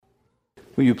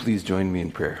Will you please join me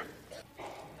in prayer?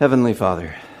 Heavenly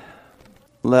Father,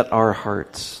 let our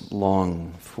hearts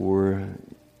long for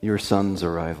your Son's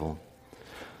arrival.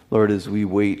 Lord, as we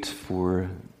wait for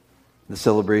the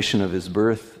celebration of his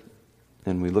birth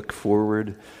and we look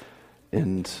forward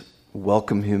and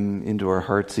welcome him into our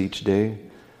hearts each day,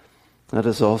 let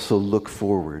us also look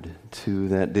forward to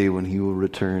that day when he will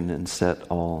return and set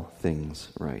all things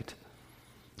right.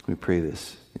 We pray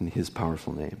this in his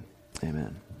powerful name.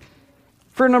 Amen.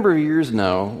 For a number of years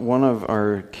now, one of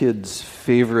our kids'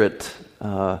 favorite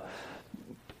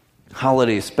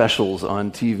holiday specials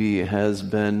on TV has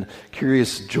been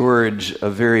Curious George, A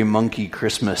Very Monkey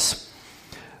Christmas.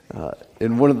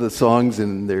 And one of the songs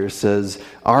in there says,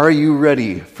 "Are you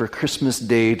ready for Christmas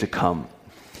Day to come?"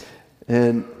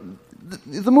 And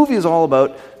the movie is all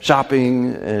about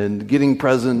shopping and getting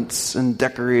presents and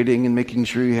decorating and making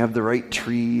sure you have the right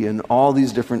tree and all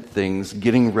these different things,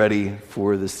 getting ready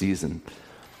for the season.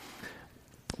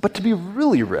 But to be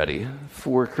really ready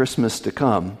for Christmas to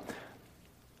come,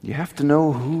 you have to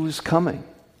know who's coming.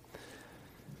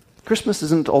 Christmas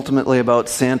isn't ultimately about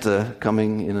Santa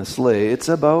coming in a sleigh. It's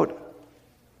about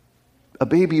a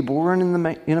baby born in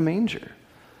a manger.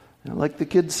 Like the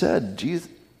kid said,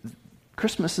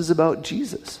 Christmas is about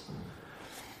Jesus.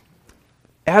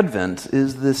 Advent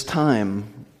is this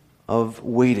time of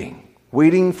waiting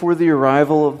for the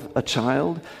arrival of a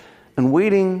child and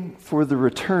waiting for the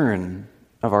return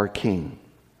of our King.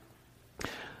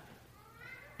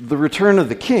 The Return of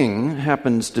the King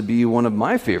happens to be one of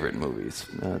my favorite movies.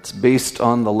 It's based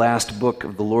on the last book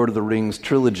of the Lord of the Rings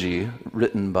trilogy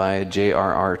written by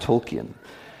J.R.R. Tolkien.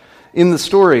 In the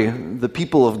story, the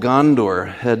people of Gondor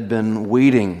had been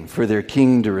waiting for their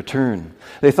king to return.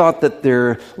 They thought that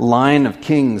their line of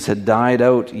kings had died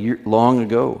out long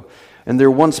ago, and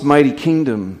their once mighty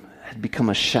kingdom had become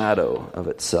a shadow of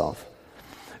itself.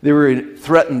 They were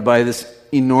threatened by this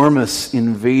enormous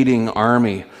invading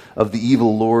army of the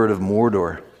evil Lord of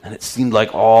Mordor, and it seemed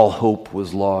like all hope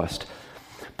was lost.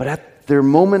 But at their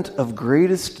moment of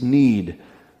greatest need,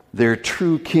 their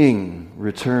true king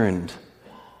returned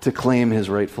to claim his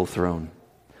rightful throne.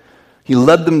 He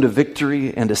led them to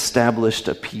victory and established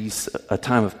a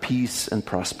time of peace and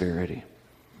prosperity.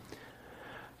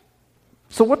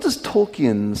 So what does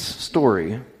Tolkien's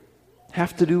story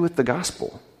have to do with the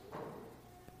gospel?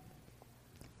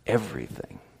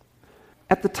 Everything.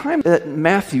 At the time that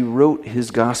Matthew wrote his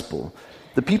gospel,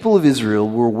 the people of Israel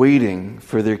were waiting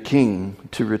for their king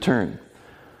to return.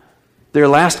 Their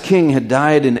last king had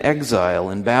died in exile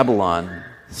in Babylon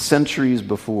centuries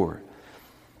before.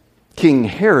 King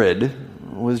Herod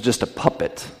was just a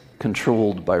puppet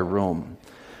controlled by Rome.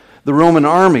 The Roman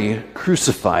army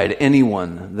crucified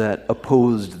anyone that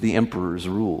opposed the emperor's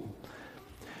rule.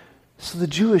 So the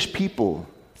Jewish people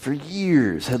for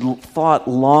years had thought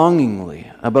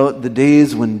longingly about the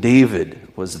days when David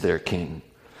was their king.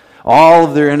 All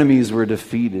of their enemies were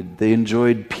defeated. They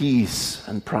enjoyed peace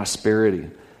and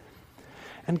prosperity.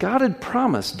 And God had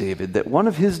promised David that one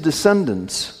of his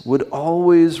descendants would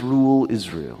always rule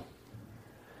Israel.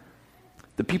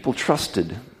 The people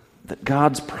trusted that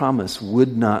God's promise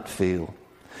would not fail.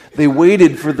 They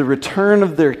waited for the return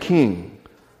of their king,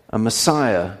 a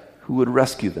Messiah who would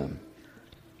rescue them.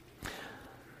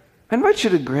 I invite you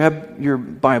to grab your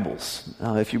Bibles,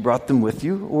 if you brought them with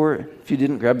you, or if you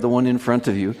didn't, grab the one in front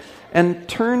of you, and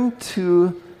turn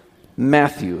to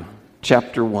Matthew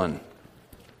chapter 1.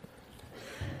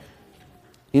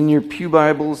 In your pew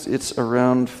Bibles, it's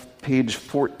around page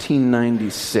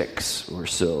 1496 or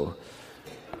so.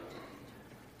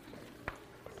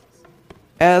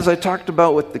 As I talked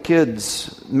about with the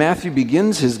kids, Matthew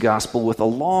begins his gospel with a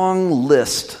long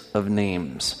list of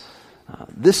names.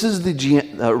 This is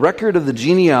the record of the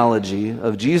genealogy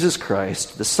of Jesus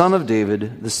Christ, the son of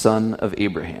David, the son of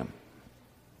Abraham.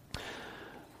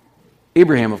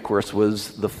 Abraham, of course,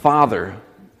 was the father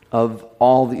of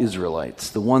all the Israelites,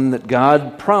 the one that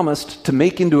God promised to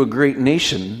make into a great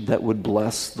nation that would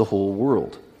bless the whole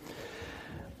world.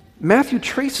 Matthew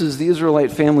traces the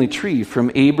Israelite family tree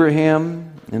from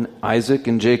Abraham and Isaac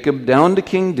and Jacob down to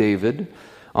King David,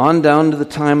 on down to the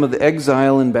time of the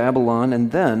exile in Babylon,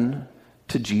 and then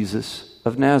to Jesus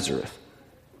of Nazareth.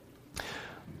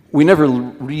 We never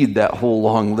read that whole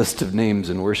long list of names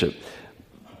in worship,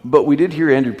 but we did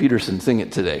hear Andrew Peterson sing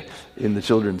it today in the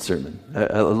children's sermon.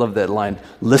 I love that line.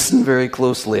 Listen very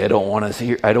closely. I don't want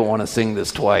to sing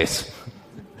this twice.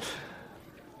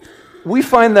 We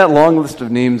find that long list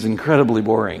of names incredibly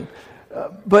boring,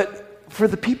 but for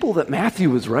the people that Matthew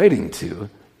was writing to,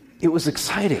 it was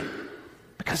exciting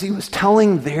because he was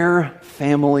telling their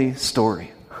family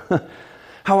story.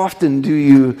 How often do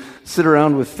you sit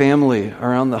around with family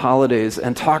around the holidays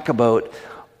and talk about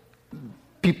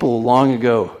people long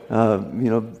ago?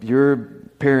 Your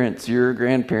parents, your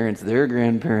grandparents, their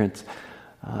grandparents,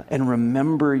 and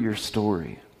remember your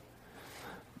story.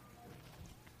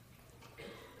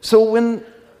 So and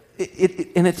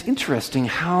it's interesting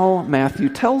how Matthew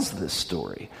tells this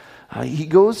story. He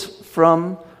goes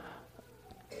from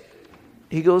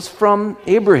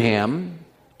Abraham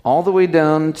all the way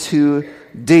down to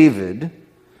David,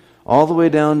 all the way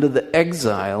down to the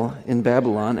exile in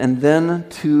Babylon, and then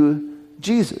to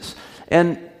Jesus.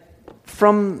 And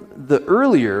from the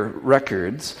earlier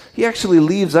records, he actually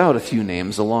leaves out a few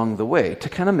names along the way to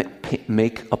kind of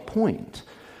make a point.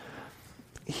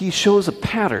 He shows a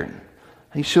pattern.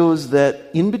 He shows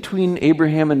that in between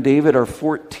Abraham and David are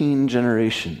 14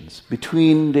 generations.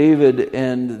 Between David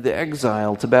and the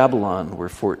exile to Babylon were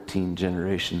 14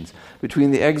 generations.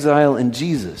 Between the exile and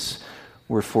Jesus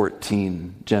were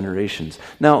 14 generations.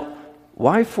 Now,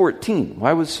 why 14?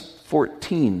 Why was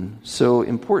 14 so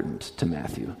important to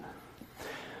Matthew?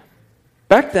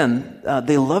 Back then,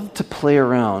 they loved to play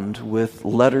around with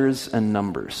letters and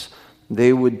numbers.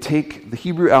 They would take the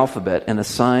Hebrew alphabet and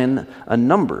assign a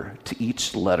number to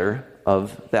each letter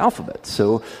of the alphabet.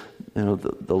 So,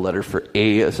 the letter for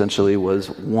A essentially was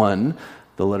 1,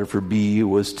 the letter for B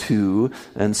was 2,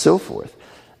 and so forth.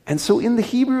 And so in the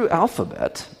Hebrew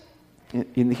alphabet,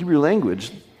 in the Hebrew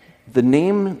language, the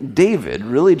name David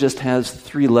really just has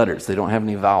 3 letters. They don't have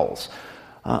any vowels.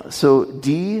 So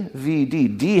D, V, D.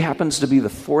 D happens to be the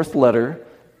 4th letter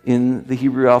in the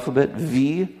Hebrew alphabet.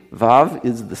 Vav,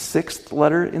 is the 6th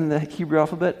letter in the Hebrew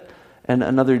alphabet, and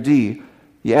another D.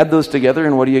 You add those together,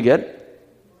 and what do you get?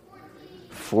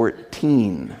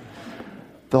 14.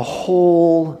 The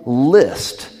whole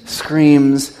list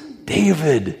screams,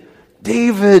 David,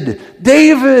 David,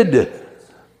 David!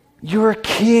 Your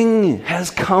king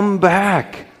has come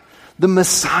back. The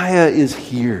Messiah is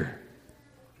here.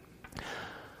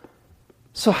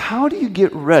 So how do you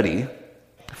get ready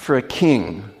for a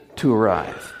king to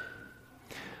arrive?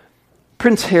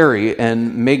 Prince Harry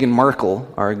and Meghan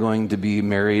Markle are going to be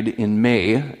married in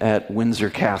May at Windsor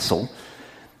Castle.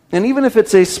 And even if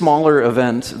it's a smaller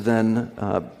event than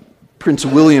Prince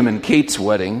William and Kate's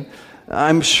wedding,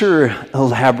 I'm sure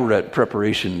elaborate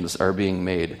preparations are being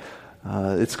made.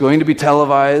 It's going to be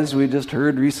televised, we just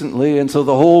heard recently, and so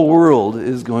the whole world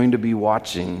is going to be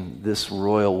watching this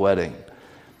royal wedding.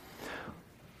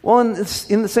 Well,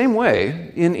 in the same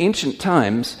way, in ancient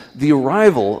times, the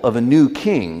arrival of a new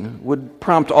king would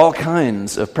prompt all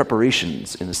kinds of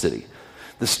preparations in a city.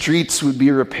 The streets would be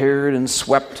repaired and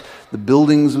swept, the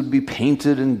buildings would be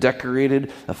painted and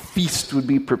decorated, a feast would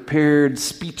be prepared,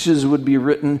 speeches would be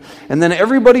written, and then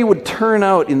everybody would turn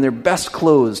out in their best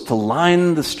clothes to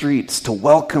line the streets to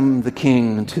welcome the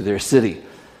king to their city.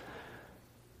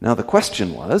 Now the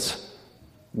question was,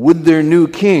 would their new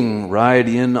king ride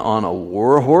in on a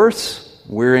war horse,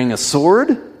 wearing a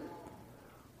sword?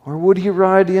 Or would he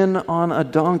ride in on a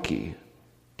donkey,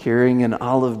 carrying an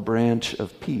olive branch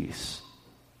of peace?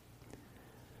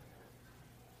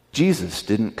 Jesus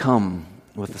didn't come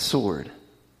with a sword.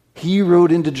 He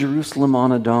rode into Jerusalem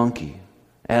on a donkey,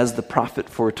 as the prophet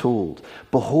foretold.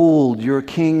 Behold, your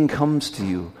king comes to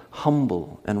you,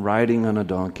 humble and riding on a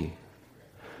donkey.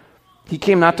 He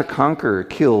came not to conquer or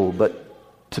kill, but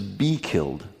to be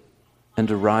killed and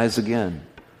to rise again.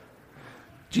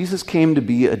 Jesus came to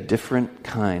be a different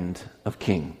kind of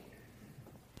king.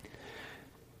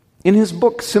 In his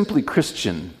book, Simply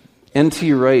Christian,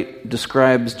 N.T. Wright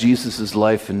describes Jesus'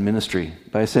 life and ministry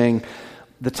by saying,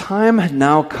 "The time had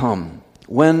now come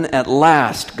when at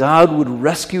last God would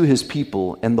rescue his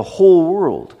people and the whole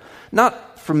world,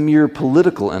 not from mere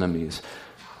political enemies,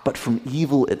 but from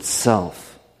evil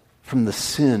itself, from the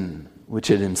sin which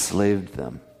had enslaved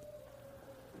them."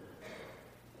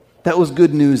 That was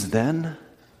good news then,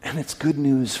 and it's good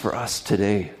news for us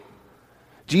today.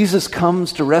 Jesus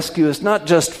comes to rescue us not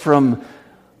just from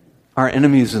our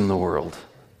enemies in the world,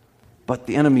 but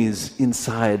the enemies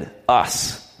inside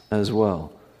us as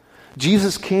well.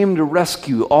 Jesus came to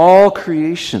rescue all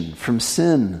creation from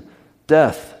sin,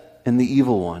 death, and the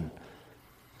evil one.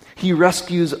 He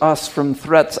rescues us from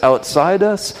threats outside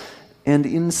us and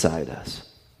inside us.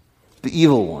 The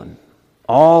evil one,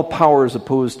 all powers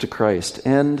opposed to Christ,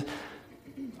 and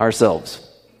ourselves,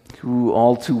 who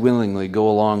all too willingly go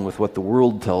along with what the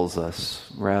world tells us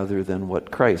rather than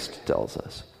what Christ tells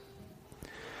us.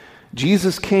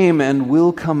 Jesus came and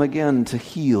will come again to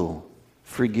heal,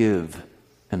 forgive,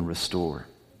 and restore.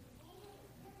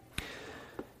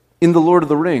 In The Lord of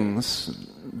the Rings,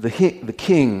 the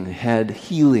king had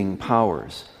healing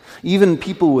powers. Even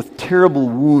people with terrible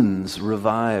wounds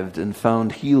revived and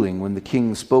found healing when the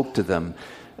king spoke to them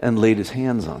and laid his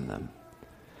hands on them.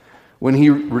 When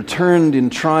he returned in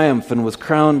triumph and was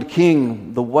crowned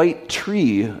king, the white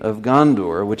tree of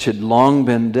Gondor, which had long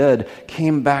been dead,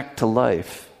 came back to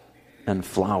life and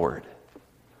flowered.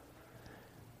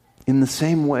 In the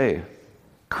same way,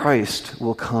 Christ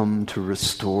will come to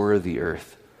restore the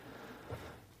earth.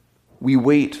 We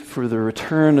wait for the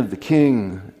return of the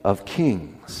King of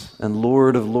Kings and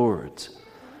Lord of Lords.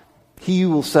 He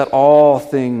will set all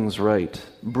things right,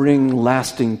 bring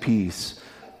lasting peace,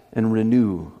 and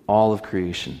renew all of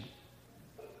creation.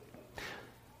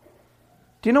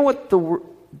 Do you know what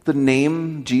the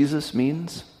name Jesus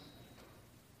means?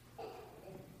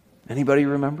 Anybody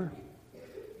remember?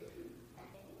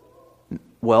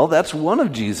 Well, that's one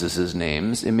of Jesus'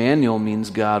 names. Emmanuel means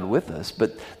God with us.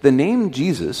 But the name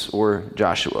Jesus, or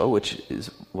Joshua, which is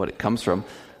what it comes from,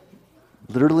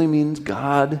 literally means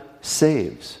God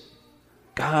saves.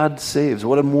 God saves.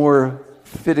 What a more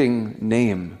fitting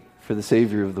name for the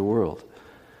Savior of the world.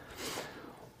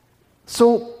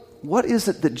 So, what is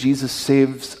it that Jesus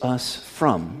saves us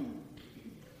from?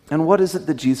 And what is it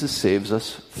that Jesus saves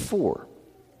us for?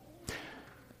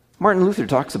 Martin Luther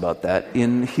talks about that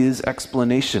in his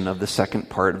explanation of the second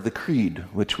part of the Creed,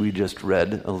 which we just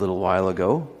read a little while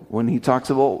ago, when he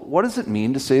talks about what does it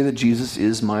mean to say that Jesus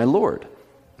is my Lord?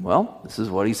 Well, this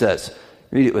is what he says.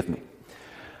 Read it with me.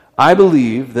 I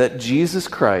believe that Jesus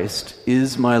Christ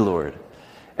is my Lord.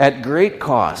 At great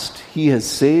cost, he has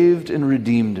saved and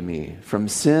redeemed me from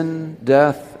sin,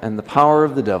 death, and the power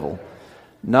of the devil,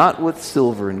 not with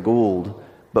silver and gold,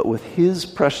 but with his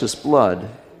precious blood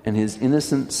and his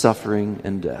innocent suffering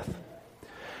and death.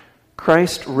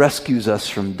 Christ rescues us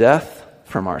from death,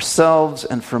 from ourselves,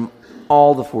 and from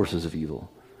all the forces of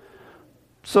evil.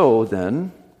 So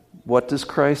then, what does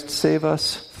Christ save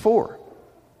us for?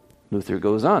 Luther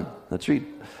goes on. Let's read.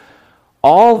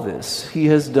 All this he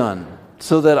has done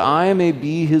so that I may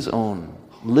be his own,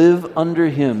 live under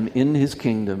him in his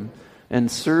kingdom, and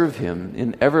serve him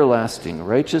in everlasting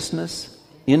righteousness,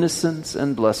 innocence,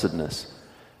 and blessedness,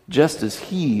 just as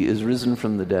he is risen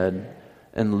from the dead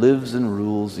and lives and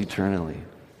rules eternally.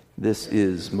 This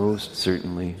is most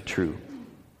certainly true.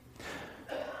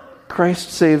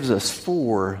 Christ saves us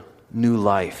for new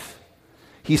life.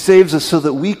 He saves us so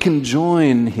that we can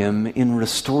join him in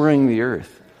restoring the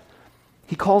earth.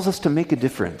 He calls us to make a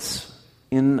difference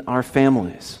in our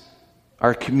families,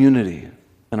 our community,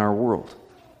 and our world.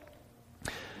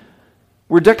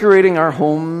 We're decorating our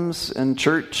homes and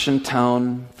church and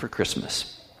town for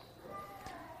Christmas.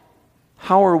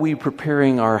 How are we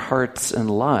preparing our hearts and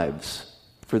lives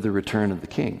for the return of the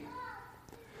King?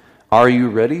 Are you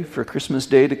ready for Christmas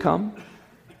Day to come?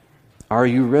 Are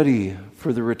you ready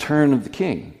for the return of the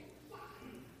King?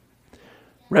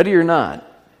 Ready or not,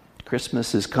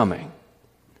 Christmas is coming.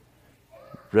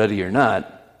 Ready or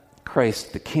not,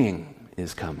 Christ the King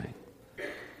is coming.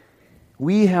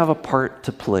 We have a part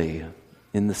to play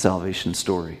in the salvation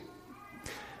story.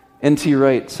 N.T.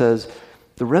 Wright says,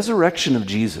 the resurrection of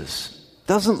Jesus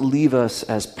doesn't leave us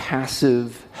as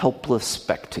passive, helpless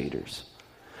spectators.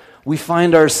 We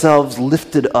find ourselves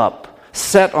lifted up,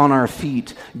 set on our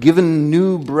feet, given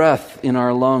new breath in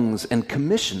our lungs, and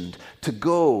commissioned to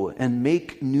go and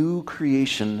make new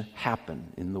creation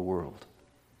happen in the world.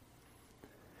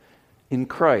 In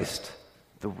Christ,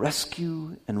 the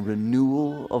rescue and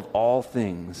renewal of all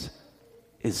things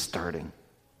is starting.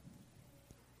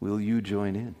 Will you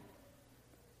join in?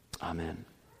 Amen.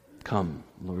 Come,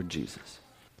 Lord Jesus.